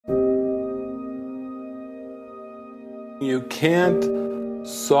You can't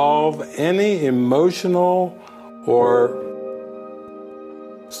solve any emotional or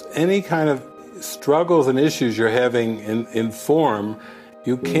any kind of struggles and issues you're having in form.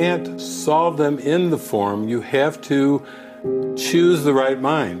 You can't solve them in the form. You have to choose the right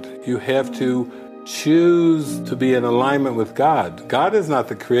mind. You have to choose to be in alignment with God. God is not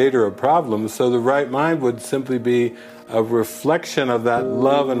the creator of problems, so the right mind would simply be a reflection of that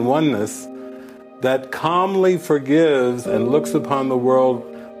love and oneness that calmly forgives and looks upon the world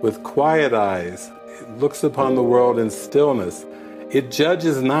with quiet eyes. It looks upon the world in stillness. It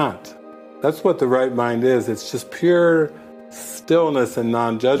judges not. That's what the right mind is. It's just pure stillness and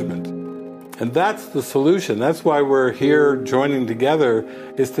non-judgment. And that's the solution. That's why we're here joining together,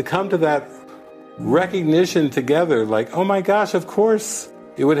 is to come to that recognition together, like, oh my gosh, of course,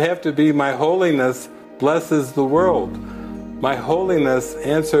 it would have to be my holiness blesses the world. My holiness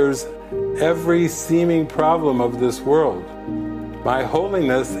answers every seeming problem of this world. My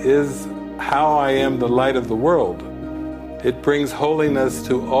holiness is how I am the light of the world. It brings holiness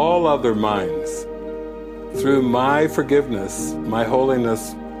to all other minds. Through my forgiveness, my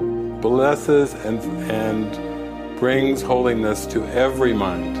holiness blesses and brings holiness to every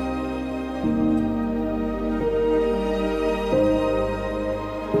mind.